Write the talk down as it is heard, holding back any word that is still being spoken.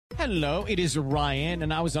Hello, it is Ryan,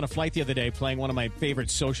 and I was on a flight the other day playing one of my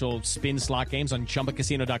favorite social spin slot games on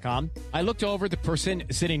ChumbaCasino.com. I looked over at the person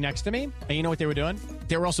sitting next to me, and you know what they were doing?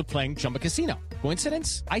 They were also playing Chumba Casino.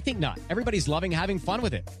 Coincidence? I think not. Everybody's loving having fun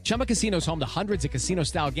with it. Chumba Casino is home to hundreds of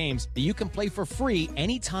casino-style games that you can play for free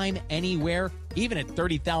anytime, anywhere, even at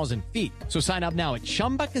 30,000 feet. So sign up now at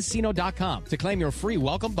ChumbaCasino.com to claim your free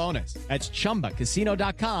welcome bonus. That's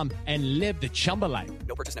ChumbaCasino.com and live the Chumba life.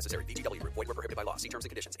 No purchase necessary. VGW. Void where prohibited by law. See terms and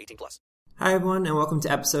conditions. 18+. Hi, everyone, and welcome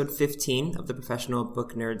to episode 15 of the Professional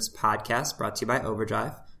Book Nerds podcast, brought to you by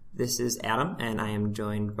Overdrive. This is Adam, and I am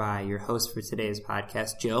joined by your host for today's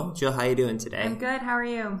podcast, Jill. Jill, how are you doing today? I'm good. How are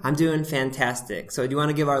you? I'm doing fantastic. So do you want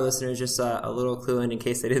to give our listeners just a little clue in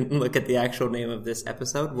case they didn't look at the actual name of this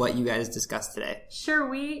episode, what you guys discussed today? Sure.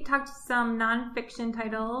 We talked some nonfiction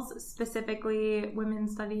titles, specifically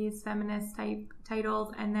women's studies, feminist type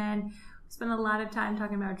titles, and then spent a lot of time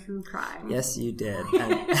talking about true crime. Yes, you did.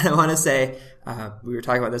 And I want to say, we were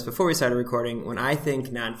talking about this before we started recording. When I think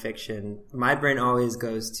nonfiction, my brain always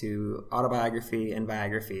goes to autobiography and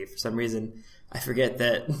biography. For some reason, I forget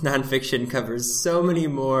that nonfiction covers so many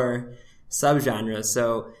more subgenres.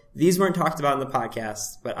 So these weren't talked about in the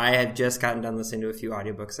podcast, but I had just gotten done listening to a few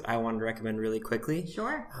audiobooks that I wanted to recommend really quickly.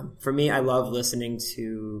 Sure. For me, I love listening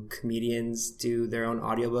to comedians do their own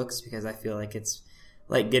audiobooks because I feel like it's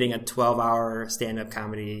like getting a 12-hour stand-up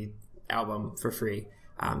comedy album for free.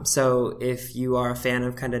 So if you are a fan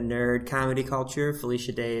of kind of nerd comedy culture,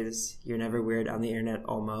 Felicia Day's You're Never Weird on the Internet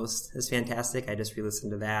Almost is fantastic. I just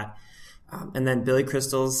re-listened to that. And then Billy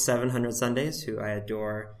Crystal's 700 Sundays, who I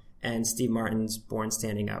adore, and Steve Martin's Born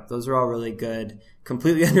Standing Up. Those are all really good,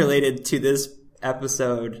 completely unrelated to this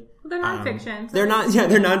episode. They're nonfiction. They're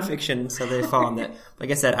nonfiction, so they fall on that.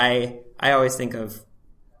 Like I said, I always think of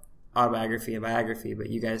autobiography and biography, but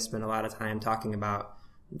you guys spend a lot of time talking about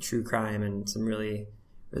true crime and some really,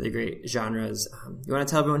 really great genres. You want to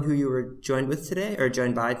tell everyone who you were joined by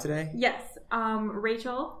today? Yes.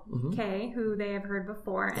 Rachel Kay, who they have heard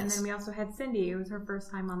before, and then we also had Cindy, who was her first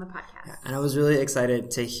time on the podcast. Yeah, and I was really excited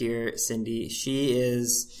to hear Cindy.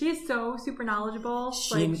 She's so super knowledgeable.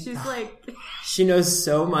 She knows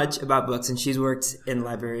so much about books, and she's worked in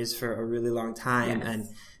libraries for a really long time, yes. And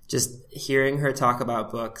just hearing her talk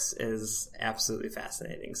about books is absolutely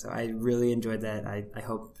fascinating. So I really enjoyed that. I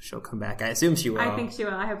hope she'll come back. I assume she will. I think she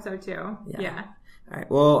will. I hope so too. Yeah. All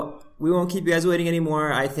right. Well, we won't keep you guys waiting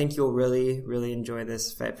anymore. I think you'll really, really enjoy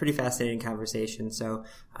this pretty fascinating conversation. So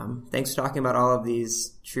thanks for talking about all of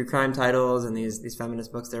these true crime titles and these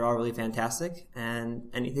feminist books. They're all really fantastic. And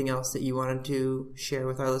anything else that you wanted to share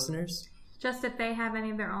with our listeners? Just if they have any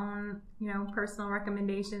of their own, personal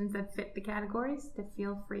recommendations that fit the categories, to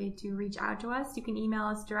feel free to reach out to us. You can email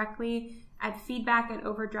us directly at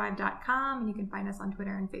feedback@overdrive.com, and you can find us on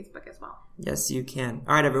Twitter and Facebook as well. Yes, you can.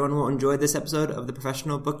 All right, everyone, we'll enjoy this episode of the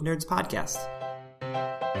Professional Book Nerds podcast.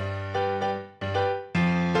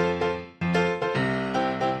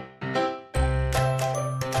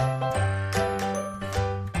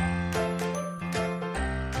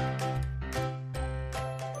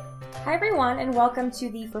 Hi everyone, and welcome to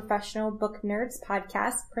the Professional Book Nerds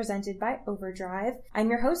podcast presented by Overdrive. I'm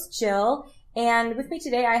your host, Jill, and with me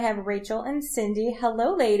today I have Rachel and Cindy.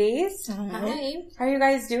 Hello, ladies. Hi. How are you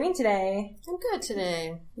guys doing today? I'm good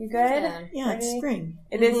today. You good? Yeah, it's spring.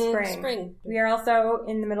 It is spring. We are also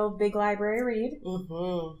in the middle of Big Library Read,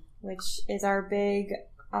 which is our big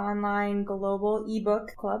online global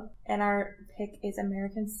ebook club, and our pick is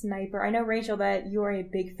American Sniper. I know, Rachel, that you are a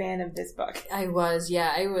big fan of this book. I was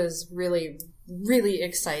really, really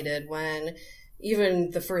excited when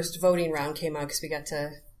even the first voting round came out, because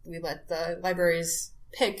we let the libraries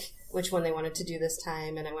pick which one they wanted to do this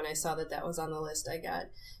time, and when I saw that was on the list, I got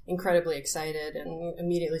incredibly excited and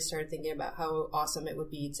immediately started thinking about how awesome it would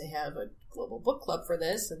be to have a global book club for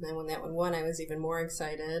this. And then when that one won, I was even more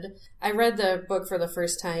excited. I read the book for the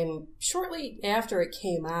first time shortly after it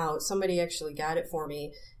came out. Somebody actually got it for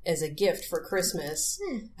me as a gift for Christmas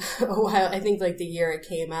I think like the year it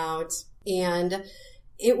came out, and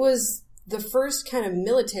it was the first kind of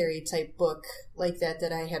military type book like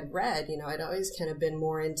that I had read. I'd always kind of been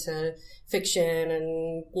more into fiction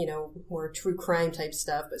and, more true crime type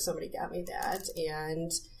stuff, but somebody got me that,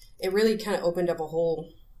 and it really kind of opened up a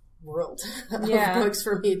whole world of books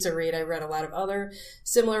for me to read. I read a lot of other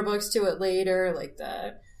similar books to it later, like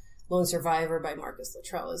the Lone Survivor by Marcus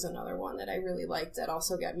Luttrell is another one that I really liked that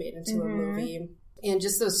also got made into a movie. And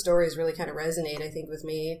just those stories really kind of resonate, I think, with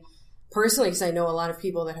me personally, because I know a lot of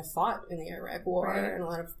people that have fought in the Iraq War, and a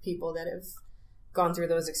lot of people that have gone through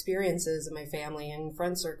those experiences in my family and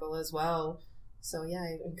friend circle as well. So yeah,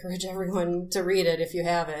 I encourage everyone to read it if you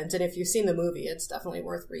haven't. And if you've seen the movie, it's definitely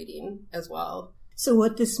worth reading as well. So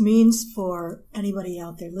what this means for anybody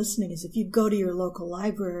out there listening is if you go to your local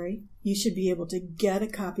library, you should be able to get a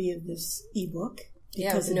copy of this ebook.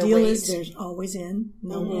 Because the deal is there's always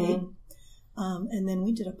no wait. And then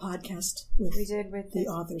we did a podcast with the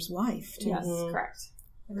author's wife, too. Yes, correct.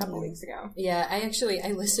 A couple weeks ago. Yeah,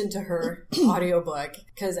 I listened to her audiobook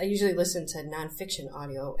because I usually listen to nonfiction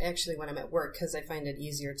audio actually when I'm at work because I find it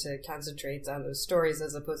easier to concentrate on those stories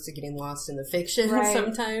as opposed to getting lost in the fiction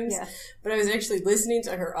sometimes. Yes. But I was actually listening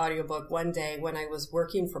to her audiobook one day when I was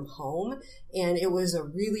working from home, and it was a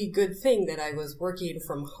really good thing that I was working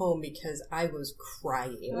from home because I was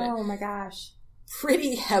crying. Oh my gosh.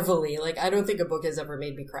 Pretty heavily. Like, I don't think a book has ever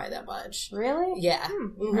made me cry that much. Really? Yeah.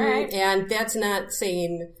 All right. And that's not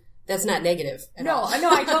saying that's not negative at all.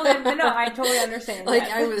 I totally understand. Like,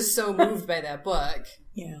 I was so moved by that book.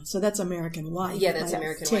 Yeah. So that's American Wife. Yeah, that's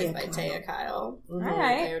American Wife by Taya Kyle. All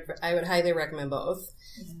right. I would highly recommend both.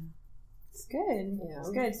 Yeah. It's good. Yeah.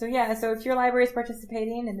 It's good. So if your library is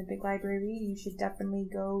participating in the Big Library Read, you should definitely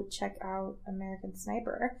go check out American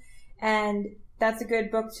Sniper. And that's a good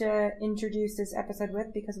book to introduce this episode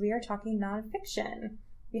with because we are talking nonfiction.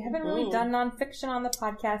 We haven't really done nonfiction on the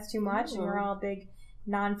podcast too much, and we're all big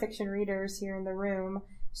nonfiction readers here in the room.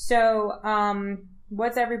 So,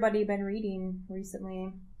 what's everybody been reading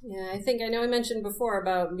recently? Yeah, I know I mentioned before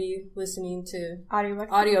about me listening to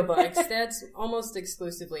audiobooks. That's almost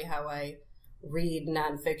exclusively how I read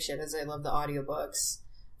nonfiction, as I love the audiobooks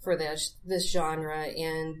for this genre.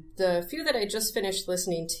 And the few that I just finished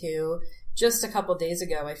listening to, just a couple days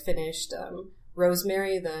ago, I finished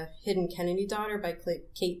Rosemary, the Hidden Kennedy Daughter by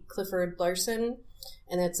Kate Clifford Larson.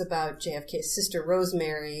 And it's about JFK's sister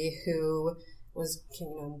Rosemary, who was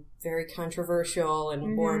very controversial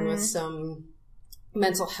and born with some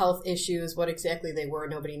mental health issues. What exactly they were,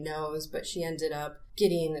 nobody knows. But she ended up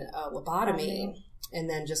getting a lobotomy and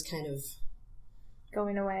then just kind of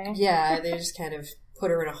going away. Yeah, they just kind of put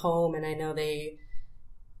her in a home. And I know they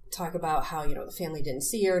talk about how, the family didn't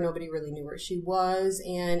see her. Nobody really knew where she was.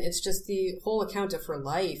 And it's just the whole account of her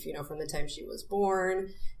life, from the time she was born.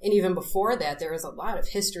 And even before that, there was a lot of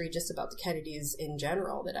history just about the Kennedys in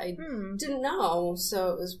general that I didn't know.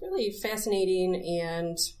 So it was really fascinating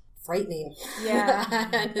and frightening. Yeah.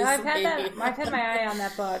 I've had my eye on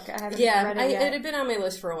that book. I haven't read it yet. It had been on my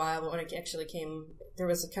list for a while, but when it actually came, there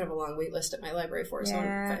was kind of a long wait list at my library for it. So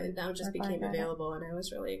it now just became available, and I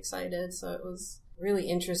was really excited. So it was really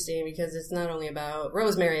interesting because it's not only about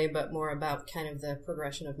Rosemary, but more about kind of the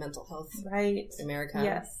progression of mental health in America.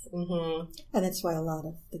 Yes. And that's why a lot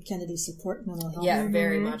of the Kennedys support mental health. Yeah,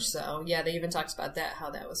 very much so. Yeah, they even talked about that,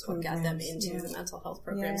 how that was what got them into the mental health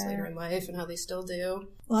programs later in life and how they still do.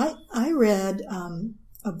 Well, I read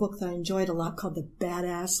a book that I enjoyed a lot called The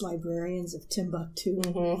Badass Librarians of Timbuktu,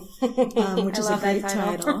 which is a great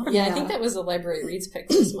title. Yeah, I think that was the Library Reads pick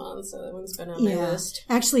this month, so that one's been on my list.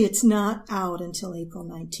 Actually, it's not out until April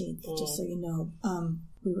 19th, just so you know.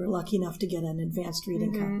 We were lucky enough to get an advanced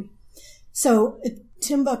reading copy. So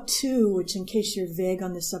Timbuktu, which in case you're vague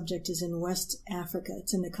on the subject, is in West Africa.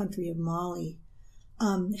 It's in the country of Mali.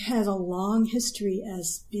 Has a long history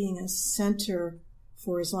as being a center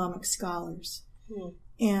for Islamic scholars.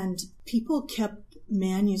 And people kept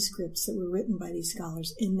manuscripts that were written by these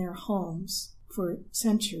scholars in their homes for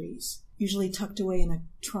centuries, usually tucked away in a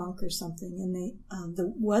trunk or something. And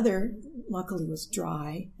the weather, luckily, was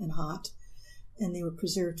dry and hot, and they were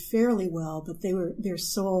preserved fairly well, but they're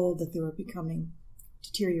so old that they were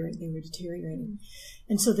deteriorating.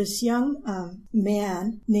 And so this young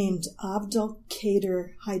man named Abdul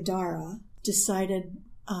Qadir Haidara decided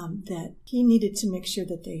that he needed to make sure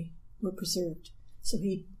that they were preserved. So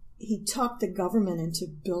he talked the government into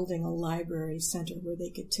building a library center where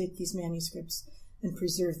they could take these manuscripts and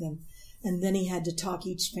preserve them. And then he had to talk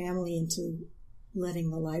each family into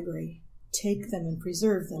letting the library take them and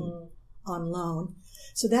preserve them on loan.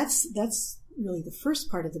 So that's really the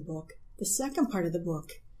first part of the book. The second part of the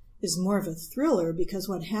book is more of a thriller because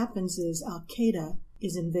what happens is Al-Qaeda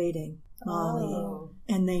is invading Mali.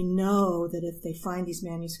 And they know that if they find these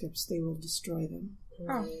manuscripts, they will destroy them.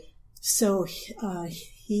 So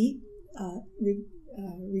he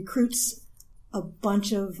recruits a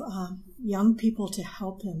bunch of young people to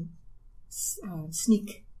help him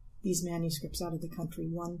sneak these manuscripts out of the country,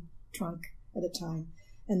 one trunk at a time.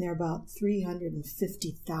 And there are about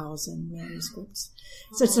 350,000 manuscripts.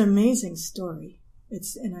 So it's an amazing story.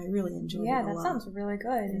 And I really enjoyed it a lot. Yeah, that sounds really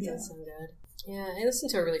good. It does sound good. Yeah, I listened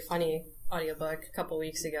to a really funny audiobook a couple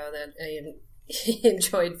weeks ago that he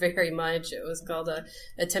enjoyed very much. It was called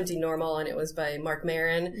Attempting Normal, and it was by Mark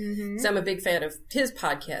Maron. Mm-hmm. So I'm a big fan of his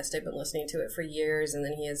podcast. I've been listening to it for years, and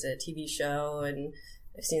then he has a TV show, and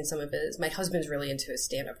I've seen some of his. My husband's really into his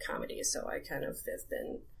stand-up comedy, so I kind of have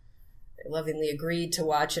been lovingly agreed to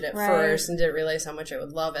watch it at first and didn't realize how much I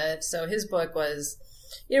would love it. So his book was,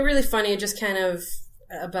 really funny, just kind of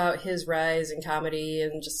about his rise in comedy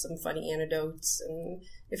and just some funny anecdotes. And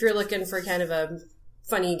if you're looking for kind of a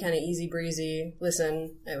funny, kind of easy breezy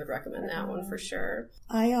listen, I would recommend that one for sure.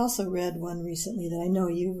 I also read one recently that I know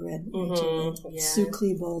you've read, Sue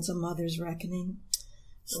Klebold's A Mother's Reckoning.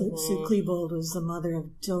 Sue Klebold was the mother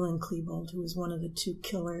of Dylan Klebold, who was one of the 2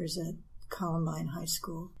 killers at Columbine High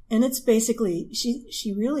School. And it's basically,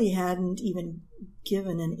 she really hadn't even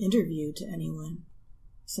given an interview to anyone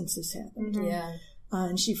since this happened. Mm-hmm. Yeah.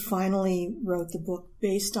 And she finally wrote the book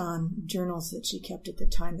based on journals that she kept at the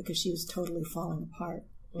time because she was totally falling apart.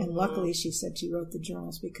 Mm-hmm. And luckily, she said she wrote the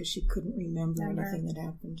journals because she couldn't remember anything that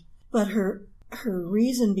happened. But her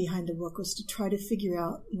reason behind the book was to try to figure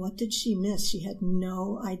out what did she miss. She had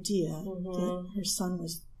no idea that her son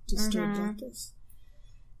was disturbed like this.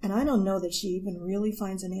 And I don't know that she even really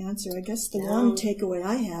finds an answer. I guess the one takeaway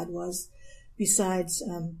I had was, besides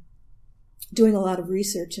doing a lot of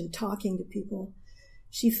research and talking to people,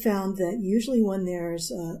 she found that usually when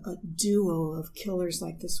there's a duo of killers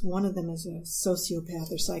like this, one of them is a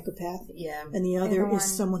sociopath or psychopath, and the other is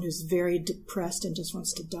someone who's very depressed and just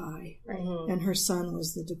wants to die. Right. And her son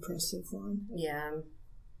was the depressive one. Yeah.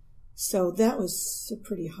 So that was a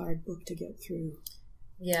pretty hard book to get through.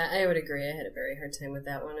 Yeah, I would agree. I had a very hard time with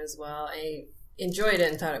that one as well. I enjoyed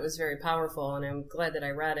it and thought it was very powerful, and I'm glad that I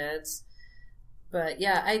read it. But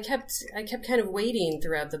yeah, I kept kind of waiting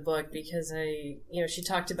throughout the book because she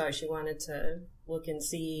talked about she wanted to look and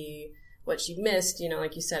see what she missed,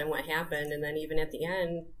 like you said, and what happened, and then even at the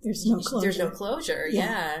end, there's no closure.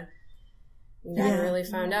 Yeah. Never really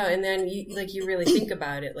found out. And then you really think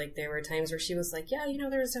about it. Like there were times where she was like,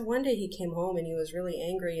 there was that one day he came home and he was really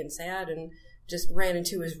angry and sad and just ran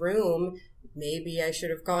into his room. Maybe I should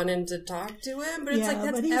have gone in to talk to him, but it's like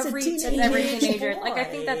that's every teenager. Like I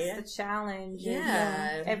think that's the challenge.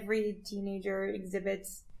 Yeah, every teenager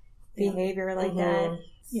exhibits behavior like that.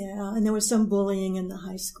 Yeah, and there was some bullying in the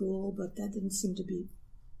high school, but that didn't seem to be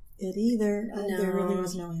it either. No. There really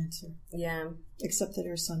was no answer. Yeah, except that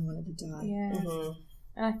her son wanted to die.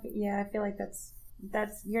 Yeah, I feel like that's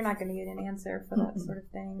you're not going to get an answer for that sort of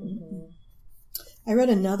thing. Mm-hmm. I read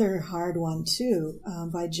another hard one, too,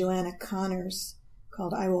 by Joanna Connors,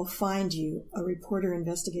 called I Will Find You. A reporter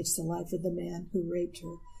investigates the life of the man who raped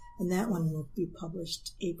her. And that one will be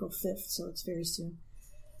published April 5th, so it's very soon.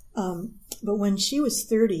 But when she was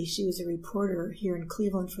 30, she was a reporter here in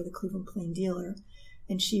Cleveland for the Cleveland Plain Dealer.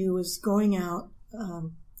 And she was going out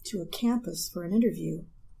to a campus for an interview.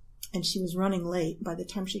 And she was running late. By the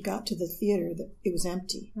time she got to the theater, it was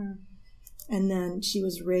empty. Mm. And then she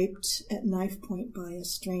was raped at knife point by a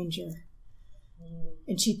stranger.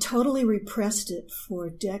 And she totally repressed it for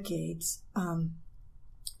decades.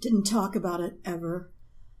 Didn't talk about it ever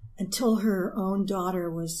until her own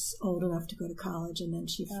daughter was old enough to go to college. And then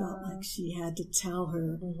she felt like she had to tell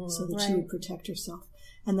her so that she would protect herself.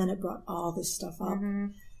 And then it brought all this stuff up.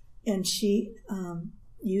 And she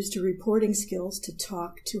used her reporting skills to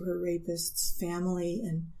talk to her rapist's family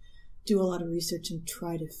and do a lot of research and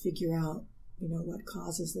try to figure out what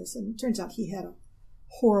causes this. And it turns out he had a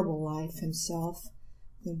horrible life himself,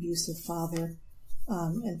 an abusive father,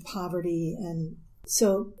 and poverty. And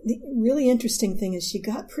so the really interesting thing is she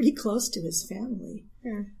got pretty close to his family.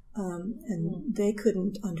 And they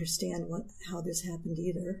couldn't understand how this happened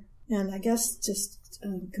either. And I guess just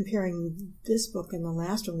comparing this book and the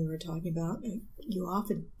last one we were talking about, you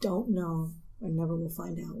often don't know or never will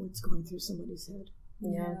find out what's going through somebody's head.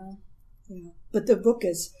 Yeah. But the book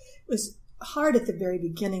was hard at the very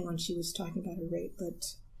beginning when she was talking about her rape,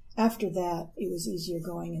 but after that it was easier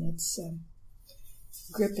going, and it's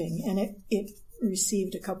gripping, and it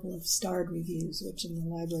received a couple of starred reviews, which in the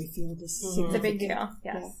library field is it's a big deal.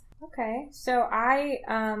 Yes. Okay, so I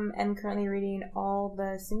am currently reading All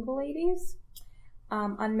the Single Ladies,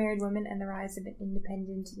 Unmarried Women and the Rise of an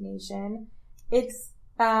Independent Nation. It's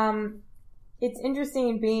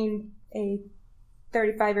interesting being a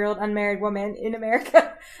 35-year-old unmarried woman in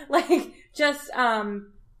America, like just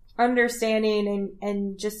understanding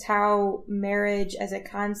and just how marriage as a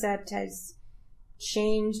concept has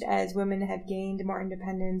changed as women have gained more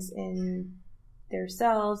independence in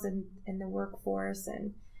themselves and in the workforce,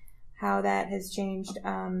 and how that has changed.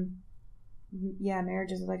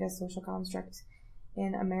 Marriage is like a social construct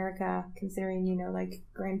in America, considering like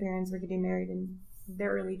grandparents were getting married in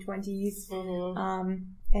their early 20s,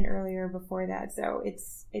 and earlier before that. So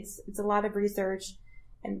it's a lot of research,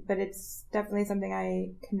 but it's definitely something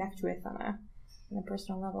I connect with on a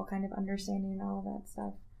personal level, kind of understanding all of that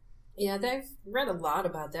stuff. Yeah, I've read a lot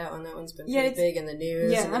about that one. That one's been pretty big in the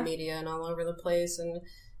news and the media and all over the place. And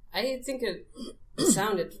I think it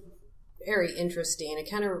sounded very interesting.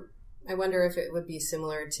 I wonder if it would be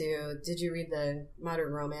similar to, did you read the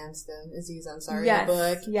Modern Romance, the Aziz Ansari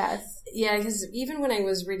book? Yes. Yeah, because even when I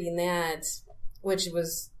was reading that, which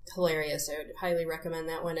was hilarious, I would highly recommend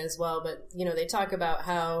that one as well. But, they talk about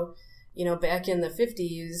how, back in the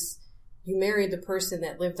 50s, you married the person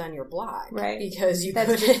that lived on your block. Right. Because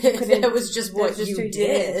that was just what you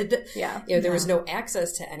did. Yeah. There was no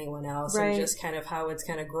access to anyone else. Right. And just kind of how it's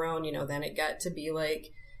kind of grown, then it got to be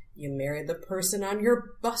like, you married the person on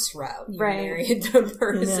your bus route. You married the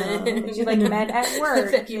person you met at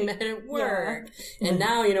work. that you met at work. Yeah. And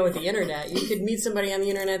now, with the internet, you could meet somebody on the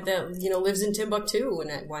internet that, lives in Timbuktu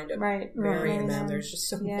and wind up marrying them. There's just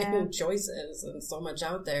so many choices and so much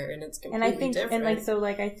out there, and it's completely different.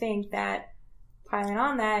 And I think that piling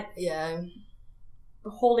on that,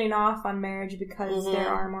 holding off on marriage because there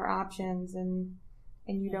are more options and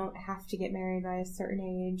you don't have to get married by a certain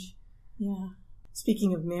age. Yeah.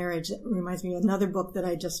 Speaking of marriage, it reminds me of another book that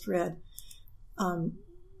I just read,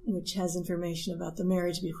 which has information about the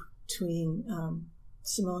marriage between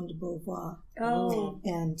Simone de Beauvoir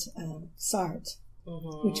and Sartre,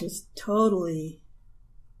 which was totally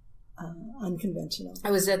unconventional.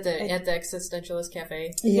 I was at the Existentialist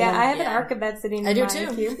Cafe. Yeah, I have an arc of that sitting in my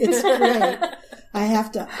queue. It's great. I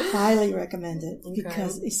have to highly recommend it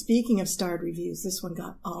because speaking of starred reviews, this one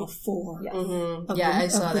got all 4. Yes. I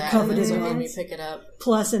saw that. So made me pick it up.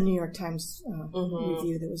 Plus a New York Times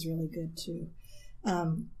review that was really good too.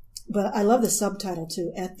 But I love the subtitle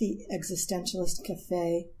too. At the Existentialist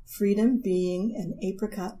Cafe, Freedom, Being, and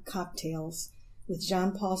Apricot Cocktails with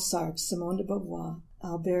Jean-Paul Sartre, Simone de Beauvoir,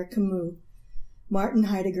 Albert Camus, Martin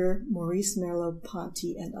Heidegger, Maurice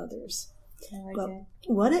Merleau-Ponty, and others. But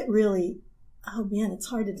what it really... Oh man, it's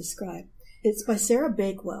hard to describe. It's by Sarah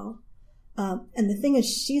Bakewell. And the thing is,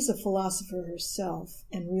 she's a philosopher herself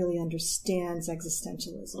and really understands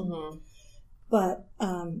existentialism. But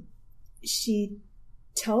she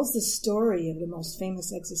tells the story of the most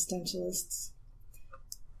famous existentialists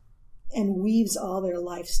and weaves all their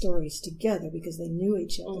life stories together because they knew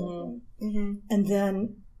each other. And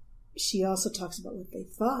then she also talks about what they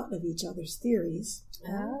thought of each other's theories.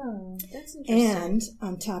 Oh, that's interesting. And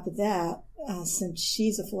on top of that, since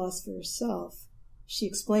she's a philosopher herself, she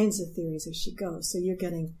explains the theories as she goes. So you're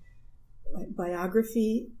getting like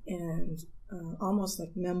biography and almost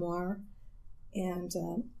like memoir and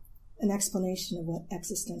an explanation of what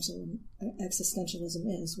existentialism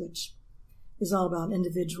is, which is all about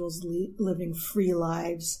individuals living free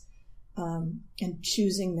lives and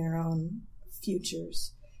choosing their own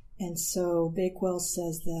futures. And so Bakewell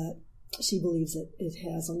says that she believes that it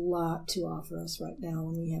has a lot to offer us right now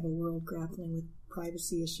when we have a world grappling with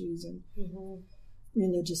privacy issues and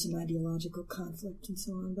religious and ideological conflict and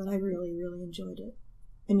so on. But I really, really enjoyed it.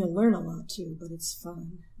 And you'll learn a lot too, but it's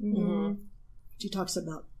fun. She talks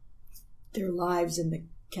about their lives in the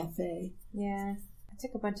cafe. Yeah. I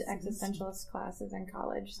took a bunch of existentialist classes in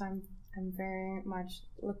college, so I'm very much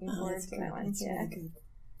looking forward to that one. It's really good.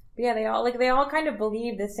 But yeah, they all kind of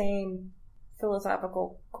believe the same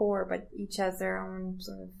philosophical core, but each has their own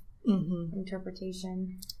sort of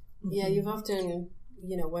interpretation. Yeah, you've often,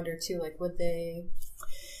 wondered too, like,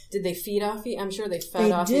 did they feed off I'm sure they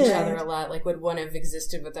fed off each other a lot. Like, would one have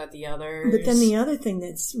existed without the other? But then the other thing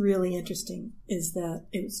that's really interesting is that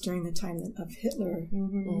it was during the time of Hitler,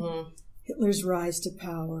 Hitler's rise to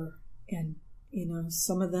power, and,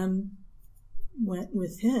 some of them went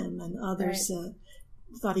with him, and others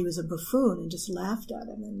thought he was a buffoon and just laughed at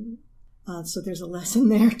him. And so there's a lesson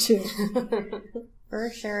there, too.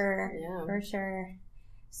 For sure. Yeah. For sure.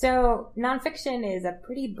 So nonfiction is a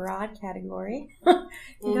pretty broad category.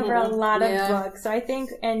 You cover a lot of books. So I think,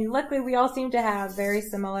 and luckily we all seem to have very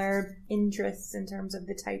similar interests in terms of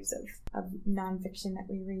the types of nonfiction that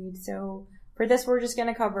we read. So for this, we're just going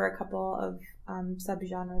to cover a couple of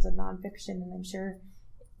subgenres of nonfiction, and I'm sure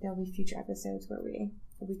there'll be future episodes where we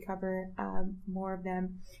cover more of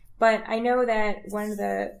them. But I know that one of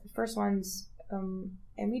the first ones, and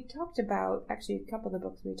we talked about, actually a couple of the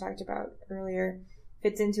books we talked about earlier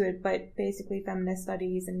fits into it, but basically feminist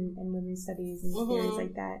studies and women's studies and theories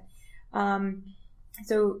like that.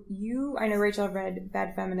 So I know Rachel read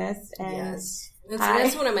Bad Feminist. And yes.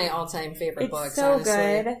 That's one of my all-time favorite books, so honestly.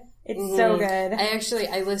 Good. It's so good.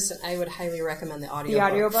 I would highly recommend the audiobook. The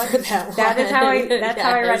audiobook? For that one. That's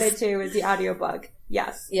how I read it too, is the audiobook.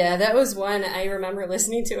 Yes. Yeah, that was one. I remember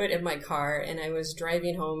listening to it in my car, and I was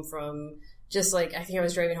driving home from I think I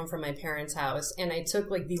was driving home from my parents' house, and I took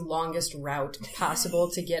like the longest route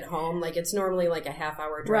possible to get home. Like it's normally like a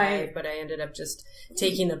half-hour drive, but I ended up just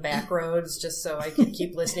taking the back roads just so I could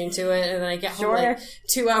keep listening to it. And then I get home like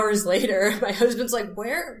 2 hours later. My husband's like,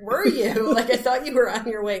 "Where were you? Like I thought you were on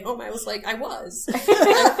your way home." I was like, "I was."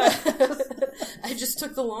 I just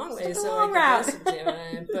took the long way, so I could listen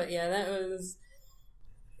to it. But yeah, that was,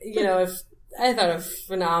 I thought a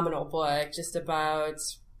phenomenal book, just about,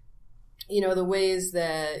 the ways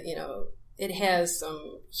that, it has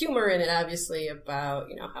some humor in it, obviously, about,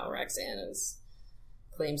 how Roxanne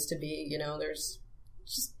claims to be, there's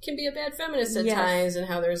just can be a bad feminist at times, and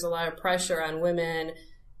how there's a lot of pressure on women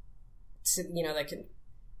to, that can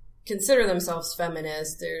consider themselves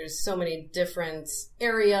feminist. There's so many different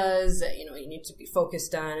areas that, you need to be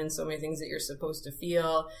focused on, and so many things that you're supposed to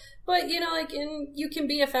feel. But, you can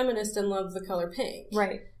be a feminist and love the color pink.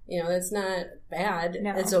 Right. That's not bad.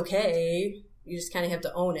 No. It's okay. You just kind of have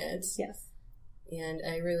to own it. Yes. And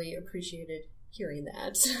I really appreciated hearing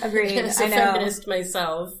that. Agreed. As a feminist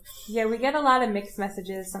myself. Yeah, we get a lot of mixed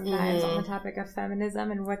messages sometimes on the topic of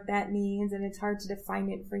feminism and what that means, and it's hard to define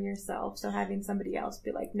it for yourself. So having somebody else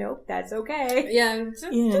be like, nope, that's okay. Yeah.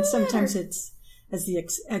 And sometimes it's, as the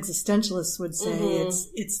existentialists would say,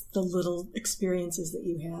 it's the little experiences that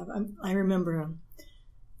you have. I remember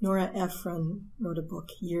Nora Ephron wrote a book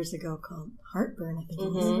years ago called Heartburn, I think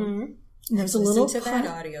it was. And there's a little part, that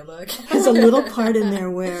audiobook. There's a little part in there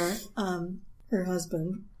where her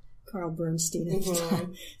husband, Carl Bernstein, at the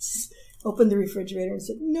time, opened the refrigerator and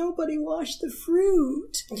said, "Nobody washed the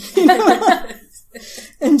fruit."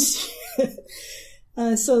 And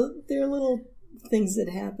so there are little things that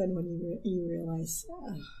happen when you realize,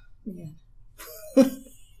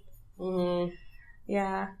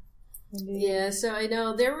 Yeah. Indeed. Yeah, so I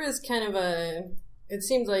know there was kind of it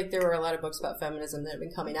seems like there were a lot of books about feminism that have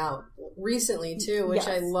been coming out recently too, which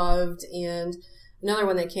I loved. And another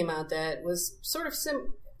one that came out that was sort of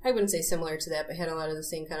I wouldn't say similar to that, but had a lot of the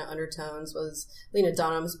same kind of undertones, was Lena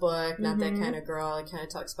Dunham's book, Not That Kind of Girl. It kind of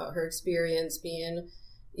talks about her experience being,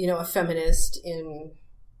 a feminist in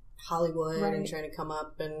Hollywood and trying to come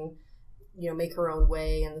up and, make her own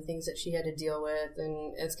way, and the things that she had to deal with.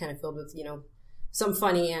 And it's kind of filled with, some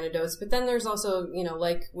funny anecdotes. But then there's also,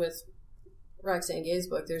 like with Roxane Gay's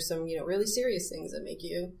book, there's some, really serious things that make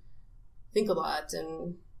you think a lot.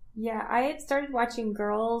 And yeah, I had started watching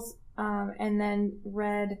Girls, and then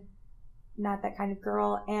read Not That Kind of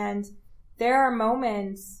Girl, and there are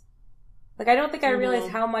moments, like I don't think I realized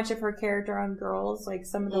how much of her character on Girls, like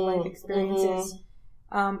some of the life experiences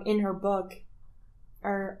in her book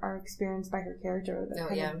are experienced by her character. That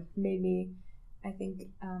kind of made me, I think,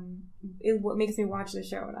 it makes me watch the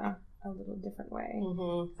show in a little different way.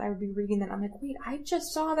 So I would be reading that, I'm like, wait, I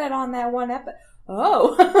just saw that on that one episode.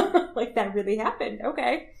 Oh, like that really happened.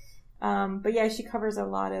 Okay. But yeah, she covers a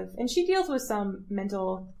lot of, and she deals with some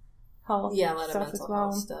mental health a lot stuff of mental as well.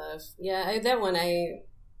 health stuff. Yeah, I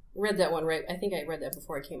read that one I think I read that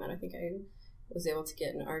before it came out. I think I was able to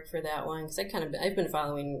get an arc for that one, because I've been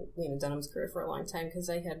following Lena Dunham's career for a long time, because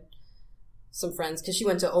I had some friends, because she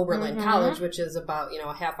went to Oberlin College, which is about,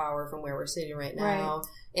 a half hour from where we're sitting right now. Right.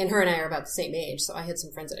 And her and I are about the same age, so I had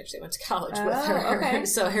some friends that actually went to college with her. Okay.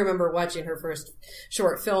 So I remember watching her first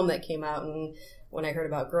short film that came out, and when I heard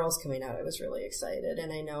about Girls coming out, I was really excited.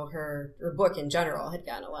 And I know her book in general had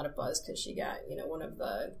gotten a lot of buzz, because she got, one of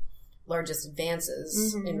the largest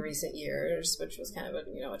advances in recent years, which was kind of a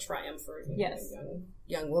triumph for a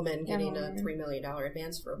young woman getting a $3 million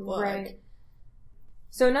advance for a book. Right.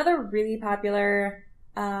 So another really popular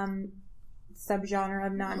subgenre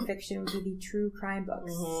of nonfiction would be the true crime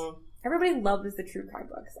books. Everybody loves the true crime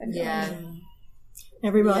books.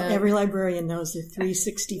 Every librarian knows the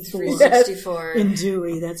 364 in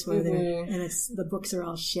Dewey. That's where they're, and the books are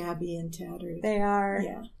all shabby and tattered. They are,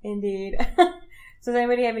 indeed. So does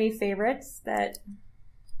anybody have any favorites that?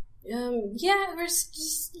 There's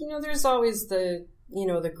just, there's always the,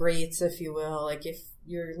 the greats, if you will. Like if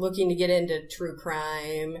you're looking to get into true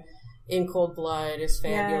crime, In Cold Blood is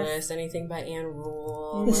fabulous. Yes. Anything by Anne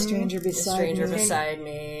Rule. The Stranger Beside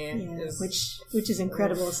Me. Yeah, which is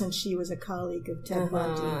incredible, since she was a colleague of Ted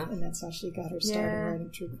Bundy, and that's how she got her start in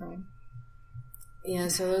writing true crime. Yeah,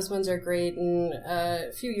 so those ones are great. And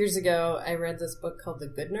a few years ago, I read this book called The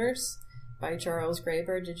Good Nurse by Charles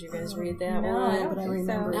Graeber. Did you guys read that one? No, but I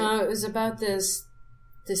remember. No, it was about this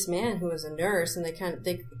man who was a nurse, and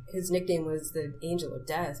his nickname was the Angel of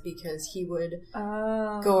Death, because he would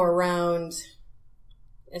go around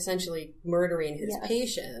essentially murdering his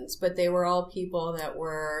patients, but they were all people that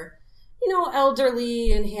were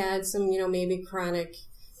elderly and had some, maybe chronic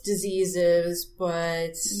diseases,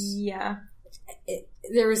 but yeah,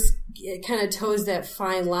 it kind of toes that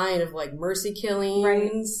fine line of like mercy killings.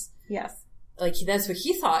 Right. Yes. Like that's what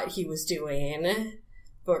he thought he was doing,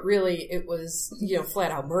 but really it was,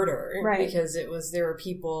 flat out murder. Right. Because there were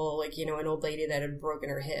people like, an old lady that had broken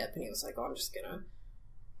her hip and he was like, oh, I'm just gonna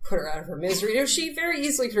put her out of her misery. She very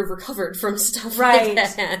easily could have recovered from stuff like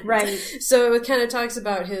that. Right. So it kind of talks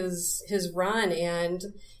about his run, and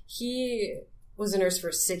he was a nurse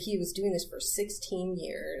he was doing this for 16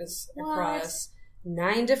 years across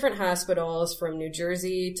 9 different hospitals from New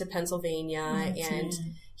Jersey to Pennsylvania. And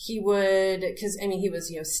he would, because he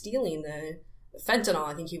was, stealing the fentanyl.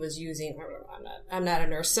 I think he was using, I'm not a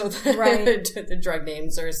nurse, so the drug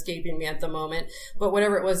names are escaping me at the moment. But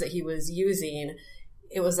whatever it was that he was using,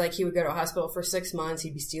 it was like he would go to a hospital for 6 months.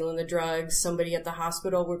 He'd be stealing the drugs. Somebody at the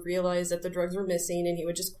hospital would realize that the drugs were missing, and he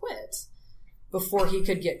would just quit before he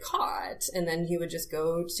could get caught. And then he would just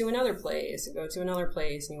go to another place and go to another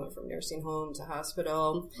place. And he went from nursing home to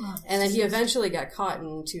hospital. And then he eventually got caught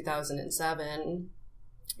in 2007.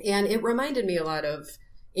 And it reminded me a lot of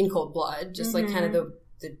In Cold Blood, just like kind of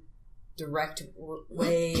the direct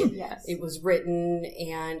way it was written,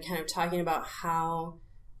 and kind of talking about how,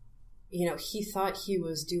 he thought he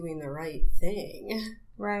was doing the right thing.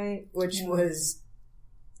 Right. Which was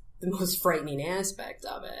the most frightening aspect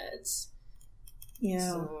of it.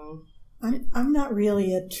 Yeah. So. I'm not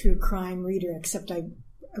really a true crime reader, except I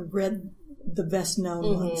read the best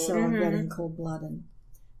known ones. So I read In Cold Blood and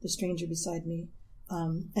The Stranger Beside Me.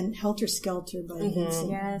 And Helter Skelter by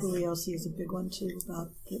Vincent Bugliosi is a big one too, about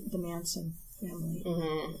the Manson family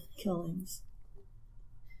killings.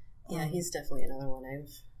 Yeah, he's definitely another one I've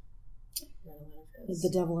read a lot of his. The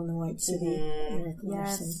Devil in the White City, Eric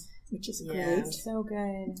Larson, which is great. So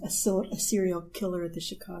good. A serial killer at the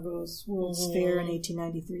Chicago's World's Fair in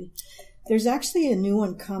 1893. There's actually a new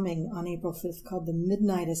one coming on April 5th called The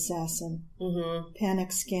Midnight Assassin,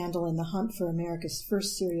 Panic, Scandal, and the Hunt for America's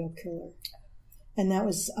First Serial Killer. And that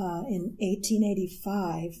was in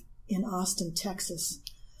 1885 in Austin, Texas.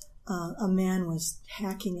 A man was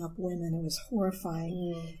hacking up women. It was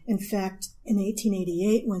horrifying. In fact, in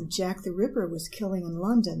 1888, when Jack the Ripper was killing in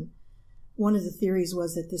London, one of the theories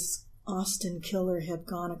was that this Austin killer had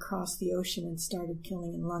gone across the ocean and started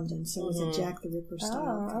killing in London. So it was a Jack the Ripper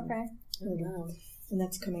style. Oh, okay. And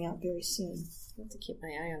that's coming out very soon. I have to keep my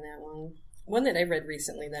eye on that one. One that I read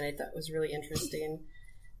recently that I thought was really interesting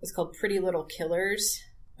was called Pretty Little Killers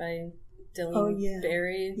by Dylan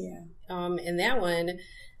Barry. Yeah. And that one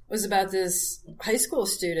was about this high school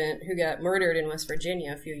student who got murdered in West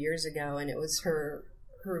Virginia a few years ago, and it was her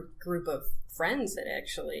group of friends that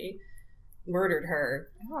actually murdered her.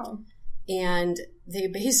 Oh. And they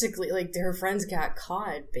basically, her friends got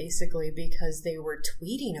caught basically because they were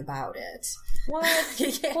tweeting about it. What?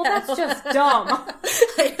 Well, that's just dumb.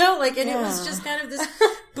 I know, and it was just kind of this,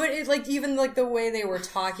 but it, even, the way they were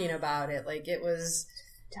talking about it, it was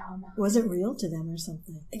dumb. Was it real to them or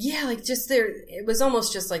something? Yeah, it was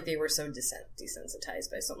almost just like they were so desensitized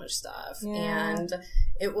by so much stuff. Yeah. And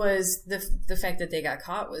it was, the fact that they got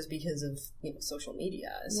caught was because of, social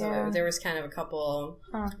media. So there was kind of a couple,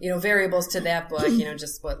 variables to that book,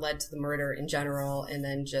 just what led to the murder in general, and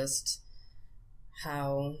then just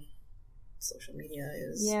how social media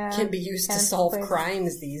can be used to solve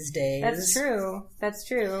crimes these days. That's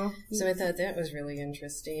true. So I thought that was really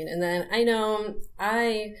interesting. And then I know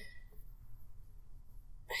and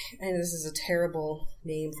this is a terrible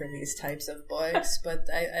name for these types of books, but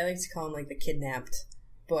I like to call them the kidnapped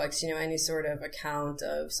books. Any sort of account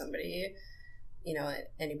of somebody,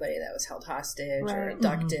 anybody that was held hostage or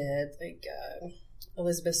abducted.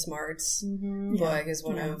 Elizabeth Smart's book is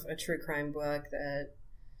one of a true crime book that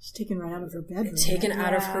she's taken right out of her bedroom.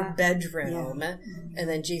 Out of her bedroom. Yeah. And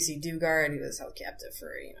then J.C. Dugard, he was held captive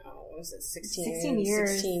for, 16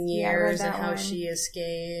 years, and how she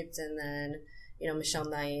escaped. And then, Michelle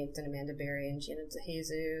Knight and Amanda Berry and Gina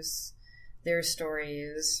DeJesus, their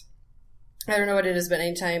stories. I don't know what it is, but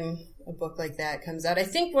anytime a book like that comes out, I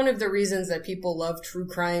think one of the reasons that people love true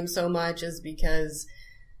crime so much is because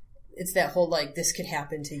it's that whole, this could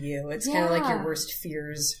happen to you. It's kind of like your worst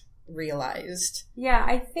fears realized. Yeah,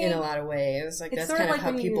 I think in a lot of ways, that's kind of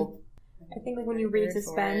how people. I think when you read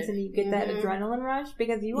suspense and you get that adrenaline rush,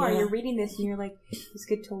 because you're reading this and you're like, this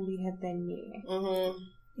could totally have been me.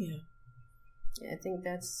 Yeah, I think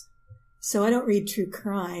that's So I don't read true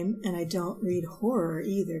crime, and I don't read horror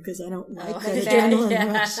either, because I don't like that okay.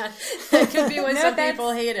 adrenaline rush. That could be why some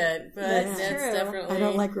people hate it, but That's that's true. definitely... I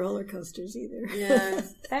don't like roller coasters either. Yeah.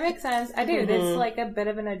 That makes sense. I do. It's like a bit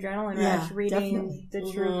of an adrenaline rush reading definitely.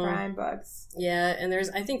 the true crime books. Yeah, and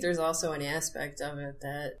I think there's also an aspect of it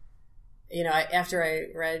that, you know, after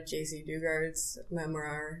I read J.C. Dugard's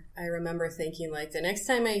memoir, I remember thinking, like, the next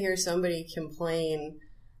time I hear somebody complain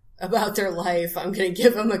about their life, I'm going to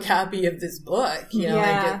give them a copy of this book. You know,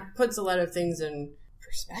 like, it puts a lot of things in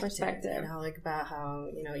perspective. You know, like about how,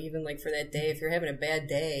 you know, even like for that day, if you're having a bad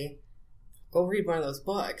day, go read one of those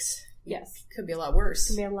books. Yes. Could be a lot worse.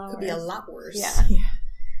 Could be a lot worse. Yeah. Yeah.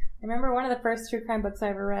 I remember one of the first true crime books I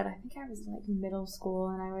ever read, I think I was in like middle school,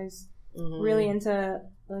 and I was really into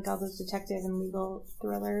like all those detective and legal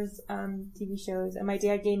thrillers, TV shows, and my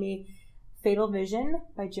dad gave me Fatal Vision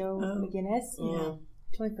by Joe McGinnis. Yeah.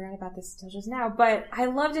 I totally forgot about this until just now, but I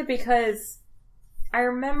loved it because I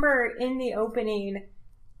remember in the opening,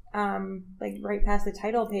 like right past the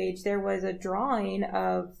title page, there was a drawing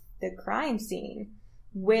of the crime scene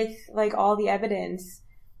with like all the evidence,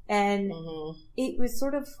 and it was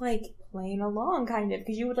sort of like playing along kind of,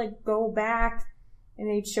 because you would like go back and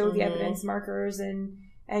they'd show the evidence markers, and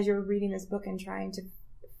as you're reading this book and trying to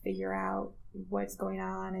figure out what's going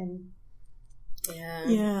on. And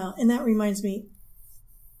yeah, and that reminds me,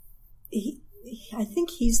 I think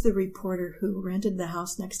he's the reporter who rented the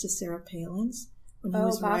house next to Sarah Palin's when he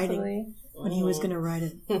was writing, when he was going to write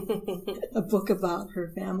a book about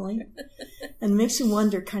her family. And it makes you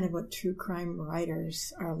wonder kind of what true crime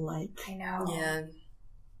writers are like. I know. Yeah.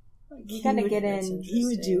 Like You gotta get in. He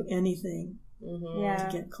would do anything Yeah.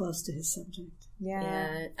 to get close to his subject.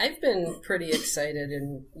 Yeah. I've been pretty excited,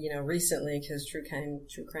 and you know, recently, because true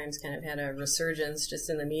crime's kind of had a resurgence just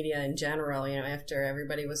in the media in general. You know, after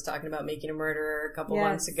everybody was talking about Making a Murderer a couple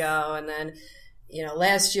months ago, and then, you know,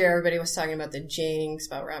 last year everybody was talking about The Jinx,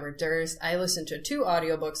 about Robert Durst. I listened to 2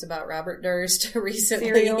 audiobooks about Robert Durst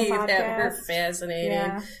recently that were fascinating.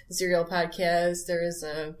 Yeah. Serial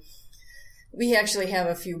podcast. We actually have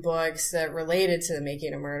a few books that related to the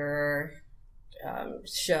Making a Murderer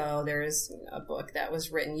show. There's a book that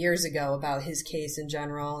was written years ago about his case in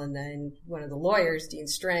general, and then one of the lawyers, Dean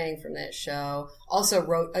Strang, from that show also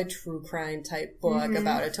wrote a true crime type book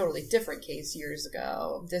about a totally different case years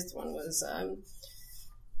ago. This one was,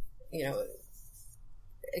 you know,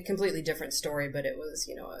 a completely different story, but it was,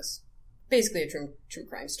 you know, basically a true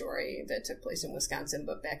crime story that took place in Wisconsin,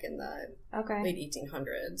 but back in the late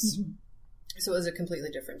 1800s. So it was a completely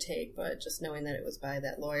different take, but just knowing that it was by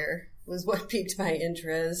that lawyer was what piqued my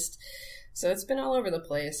interest. So it's been all over the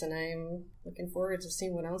place, and I'm looking forward to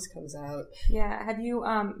seeing what else comes out. Yeah. Have you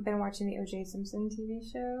been watching the O.J. Simpson TV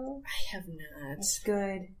show? I have not. It's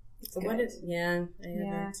good. It's good. I haven't.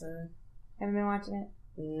 Haven't been watching it?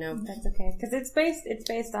 No. That's okay. Because it's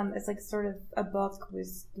based on, it's like sort of a book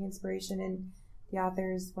was the inspiration, and the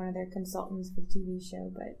author's one of their consultants for the TV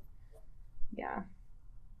show, but yeah.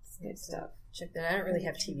 It's good stuff. Check that. I don't really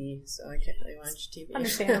have TV, so I can't really watch TV.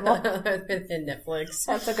 Understandable. And Netflix.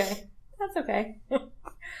 That's okay. That's okay.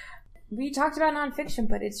 We talked about nonfiction,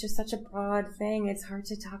 but it's just such a broad thing. It's hard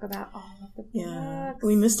to talk about all of the books. Yeah.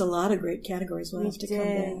 We missed a lot of great categories. We'll have to come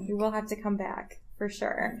back. We will have to come back, for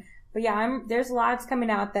sure. But yeah, there's lots coming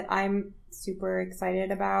out that I'm super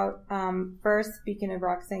excited about. First, speaking of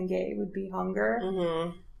Roxane Gay, would be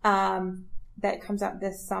Hunger. That comes out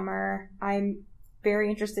this summer. I'm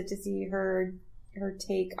very interested to see her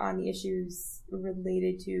take on the issues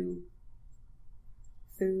related to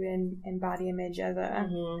food and body image as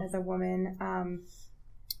a woman.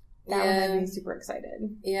 That one made me super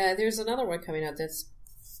excited. Yeah, there's another one coming out that's,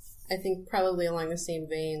 I think, probably along the same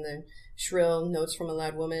vein, the Shrill Notes from a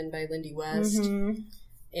Loud Woman by Lindy West. And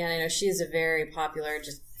I know she's a very popular,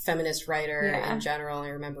 just feminist writer in general. I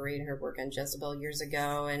remember reading her work on Jezebel years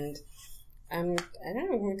ago, and I'm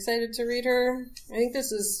excited to read her. I think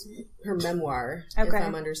this is her memoir, if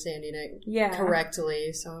I'm understanding it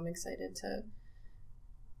correctly. So I'm excited to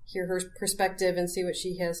hear her perspective and see what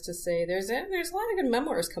she has to say. There's a lot of good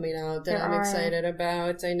memoirs coming out that I'm excited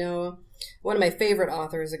about. I know one of my favorite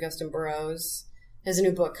authors, Augustine Burroughs, has a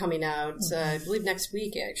new book coming out, I believe next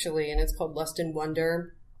week, actually, and it's called Lust and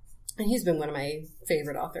Wonder. And he's been one of my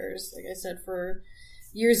favorite authors, like I said, for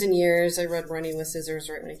years and years. I read Running with Scissors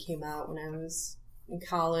right when it came out when I was in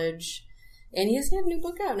college. And he hasn't had a new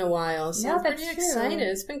book out in a while, so I'm pretty excited.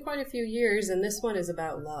 It's been quite a few years, and this one is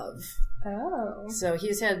about love. Oh. So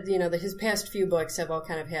he's had, his past few books have all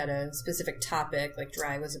kind of had a specific topic, like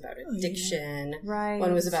Dry was about addiction. Right.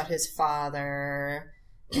 One was about his father.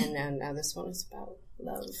 And then now this one is about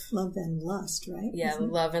Love and Lust, right? Yeah, Isn't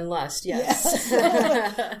it? Love and Lust, yes.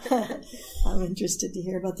 I'm interested to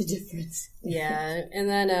hear about the difference. Yeah, and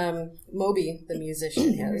then Moby, the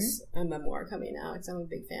musician, has a memoir coming out. I'm a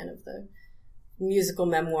big fan of the musical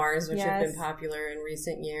memoirs, which have been popular in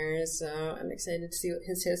recent years. So I'm excited to see what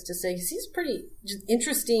his has to say, because he's a pretty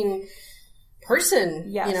interesting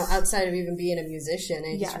person, outside of even being a musician.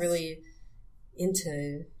 And he's really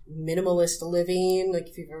into minimalist living. Like,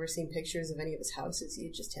 if you've ever seen pictures of any of his houses, he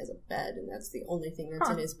just has a bed, and that's the only thing that's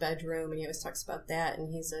in his bedroom. And he always talks about that.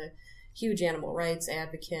 And he's a huge animal rights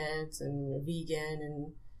advocate and a vegan,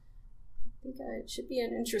 and I think it should be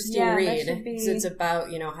an interesting read, because it's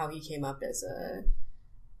about, how he came up as a,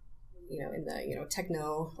 in the,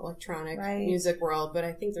 techno electronic music world. But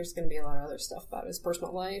I think there's going to be a lot of other stuff about his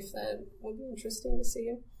personal life that will be interesting to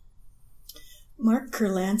see. Mark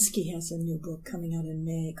Kurlansky has a new book coming out in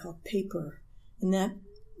May called Paper, and that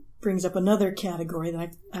brings up another category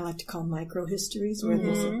that I like to call micro-histories, where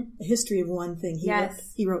there's a history of one thing.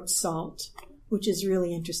 He wrote Salt, which is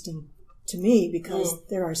really interesting to me, because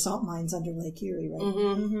there are salt mines under Lake Erie,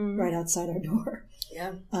 right outside our door.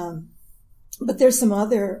 Yeah. But there's some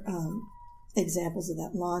other examples of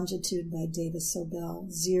that. Longitude by Davis Sobel,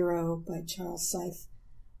 Zero by Charles Seif,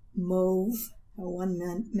 Mauve, how one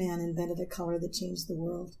man invented a color that changed the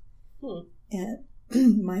world. And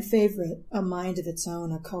my favorite, A Mind of Its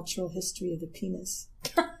Own, A Cultural History of the Penis.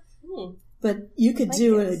 But you could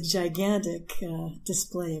do a gigantic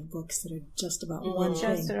display of books that are just about one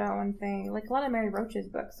thing. Just about one thing. Like a lot of Mary Roach's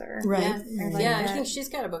books are. Right. Yeah, I think she's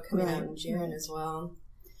got a book coming out in June as well.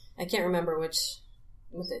 I can't remember what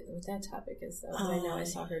that topic is, though. But I know I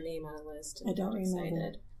saw her name on a list. I don't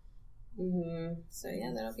remember. So,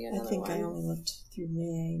 yeah, that'll be another one. I think I only looked through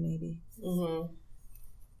May, maybe.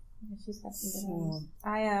 Yeah, she's got some good ones.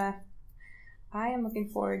 I am looking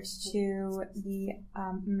forward to the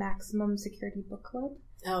Maximum Security Book Club.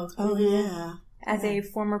 Oh yeah. As a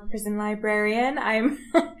former prison librarian,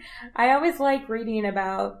 I always like reading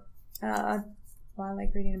about I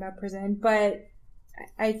like reading about prison, but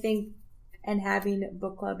I think, and having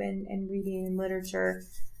book club and reading and literature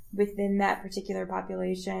within that particular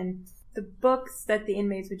population, the books that the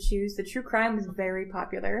inmates would choose, the true crime was very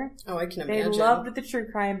popular. Oh, I can imagine. They loved the true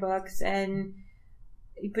crime books,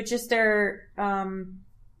 but just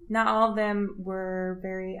not all of them were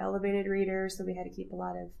very elevated readers, so we had to keep a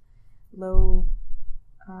lot of low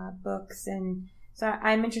books. And so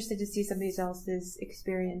I'm interested to see somebody else's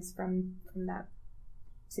experience from that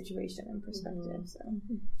situation and perspective. So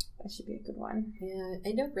that should be a good one. Yeah,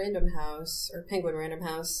 I know Random House, or Penguin Random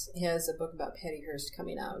House, has a book about Patty Hearst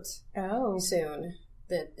coming out soon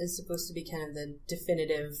that is supposed to be kind of the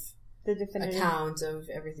definitive account of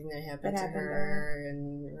everything that happened to her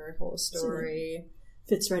and her whole story.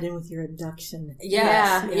 So fits right in with your abduction.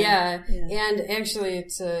 Yeah. And actually,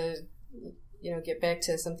 to get back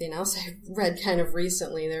to something else I read kind of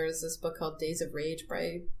recently, there was this book called Days of Rage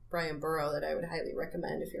by Brian Burrow that I would highly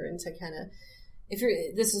recommend if you're into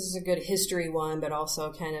this is a good history one, but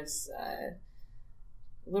also kind of a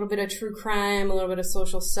little bit of true crime, a little bit of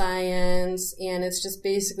social science, and it's just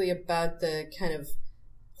basically about the kind of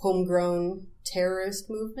homegrown terrorist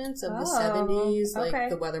movements of the 70s, like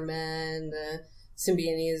the Weathermen, the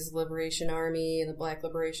Symbionese Liberation Army, and the Black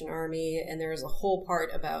Liberation Army, and there's a whole part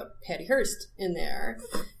about Patty Hearst in there.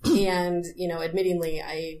 And, admittingly,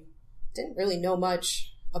 I didn't really know much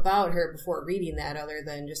about her before reading that, other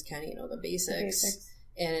than just kind of, the basics.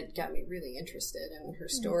 And it got me really interested in her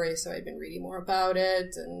story, so I've been reading more about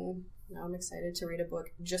it, and now I'm excited to read a book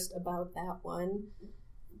just about that one.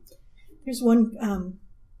 There's one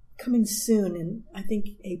coming soon, in I think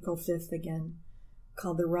April 5th again,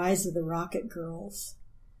 called The Rise of the Rocket Girls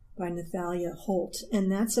by Nathalia Holt. And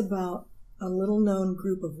that's about a little-known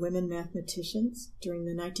group of women mathematicians during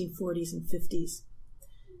the 1940s and 50s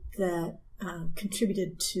that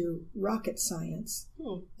contributed to rocket science.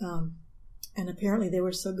 And apparently they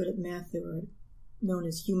were so good at math, they were known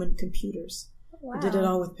as human computers. Wow. Did it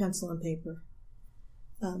all with pencil and paper.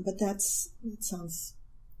 But that sounds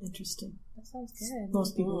interesting. That sounds good.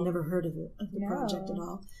 Most people have never heard of the project at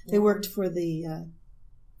all. They worked for the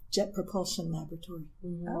Jet Propulsion Laboratory.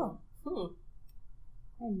 I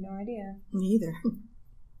had no idea. Me either.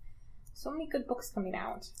 So many good books coming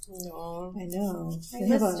out. I know.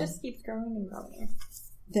 My list just keeps growing and growing.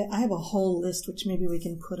 I have a whole list, which maybe we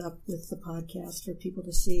can put up with the podcast for people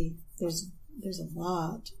to see. There's a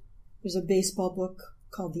lot. There's a baseball book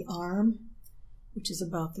called The Arm, which is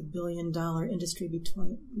about the billion-dollar industry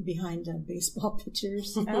behind baseball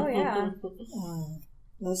pitchers. Oh, yeah.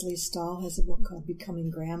 Leslie Stahl has a book called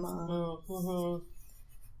Becoming Grandma.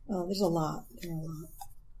 Oh, there's a lot. There are a lot.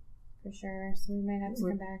 For sure. So we might have to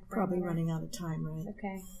come back. Probably running out of time, right?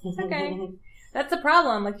 Okay. Okay. That's the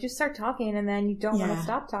problem. Like, you start talking and then you don't want to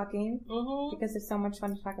stop talking because it's so much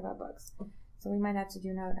fun to talk about books. So we might have to do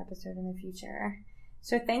another episode in the future.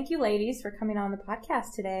 So thank you, ladies, for coming on the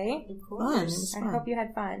podcast today. Of course. I hope you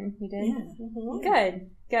had fun. You did? Yeah.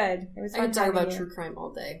 Good. It was fun. I could talk about true crime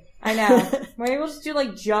all day. I know. Maybe we'll just do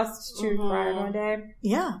like just true crime one day.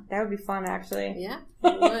 Yeah. That would be fun, actually. Yeah,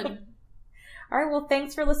 it would. All right. Well,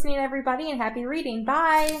 thanks for listening, everybody, and happy reading.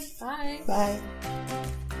 Bye. Bye. Bye.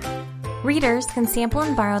 Readers can sample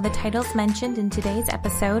and borrow the titles mentioned in today's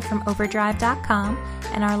episode from Overdrive.com,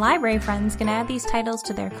 and our library friends can add these titles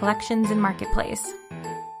to their collections and marketplace.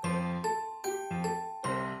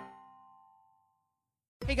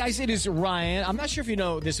 Hey guys, it is Ryan. I'm not sure if you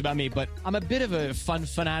know this about me, but I'm a bit of a fun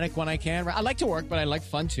fanatic when I can. I like to work, but I like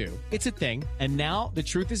fun too. It's a thing. And now the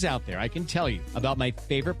truth is out there. I can tell you about my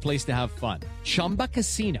favorite place to have fun. Chumba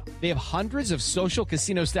Casino. They have hundreds of social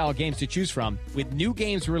casino style games to choose from with new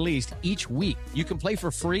games released each week. You can play for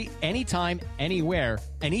free anytime, anywhere.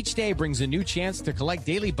 And each day brings a new chance to collect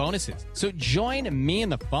daily bonuses. So join me in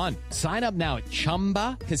the fun. Sign up now at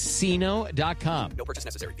ChumbaCasino.com. No purchase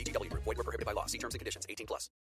necessary. VGW Group. Void where prohibited by law. See terms and conditions. 18+.